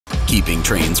Keeping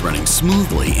trains running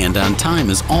smoothly and on time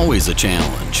is always a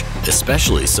challenge,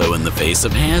 especially so in the face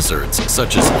of hazards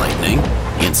such as lightning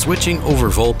and switching over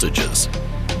voltages.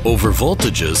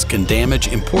 Overvoltages can damage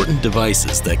important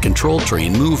devices that control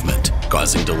train movement,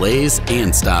 causing delays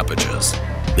and stoppages.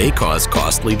 They cause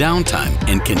costly downtime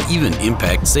and can even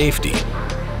impact safety.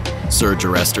 Surge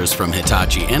arresters from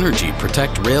Hitachi Energy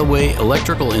protect railway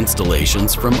electrical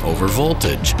installations from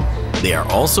overvoltage. They are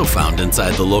also found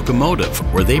inside the locomotive,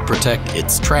 where they protect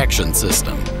its traction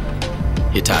system.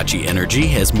 Hitachi Energy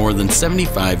has more than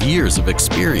 75 years of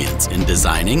experience in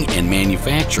designing and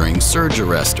manufacturing surge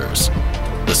arresters.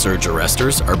 The surge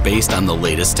arresters are based on the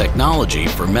latest technology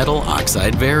for metal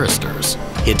oxide varistors.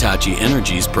 Hitachi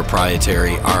Energy's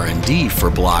proprietary R&D for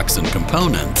blocks and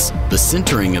components, the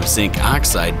sintering of zinc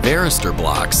oxide varistor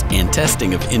blocks, and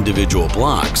testing of individual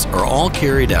blocks are all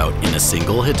carried out in a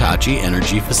single Hitachi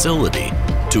Energy facility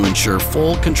to ensure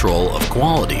full control of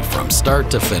quality from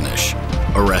start to finish.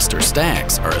 Arrestor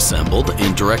stacks are assembled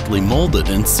and directly molded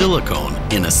in silicone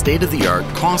in a state-of-the-art,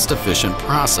 cost-efficient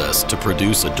process to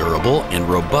produce a durable and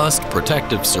robust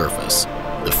protective surface.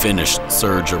 The finished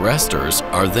surge arresters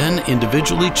are then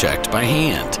individually checked by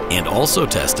hand and also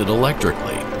tested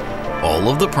electrically. All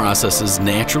of the processes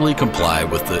naturally comply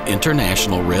with the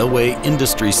International Railway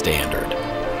Industry Standard.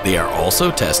 They are also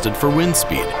tested for wind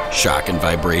speed, shock and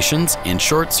vibrations, and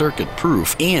short-circuit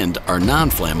proof, and are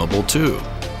non-flammable too.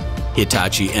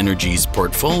 Hitachi Energy's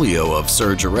portfolio of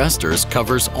surge arresters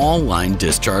covers all line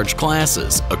discharge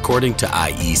classes according to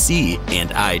IEC and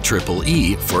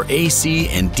IEEE for AC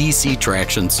and DC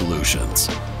traction solutions.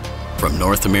 From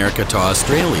North America to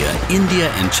Australia, India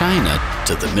and China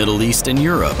to the Middle East and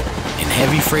Europe, in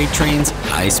heavy freight trains,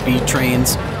 high-speed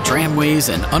trains, tramways,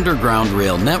 and underground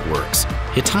rail networks,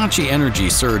 Hitachi Energy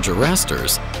surge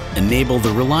arresters enable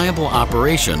the reliable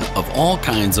operation of all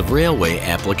kinds of railway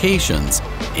applications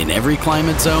in every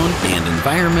climate zone and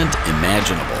environment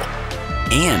imaginable.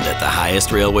 And at the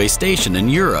highest railway station in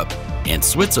Europe and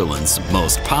Switzerland's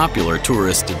most popular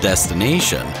tourist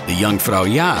destination, the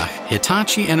Jungfraujoch,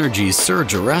 Hitachi Energy's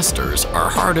surge arresters are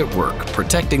hard at work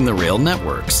protecting the rail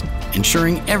networks,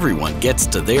 ensuring everyone gets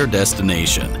to their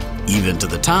destination, even to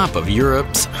the top of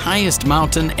Europe's highest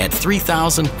mountain at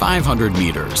 3,500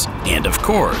 meters, and of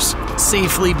course,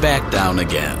 safely back down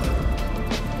again.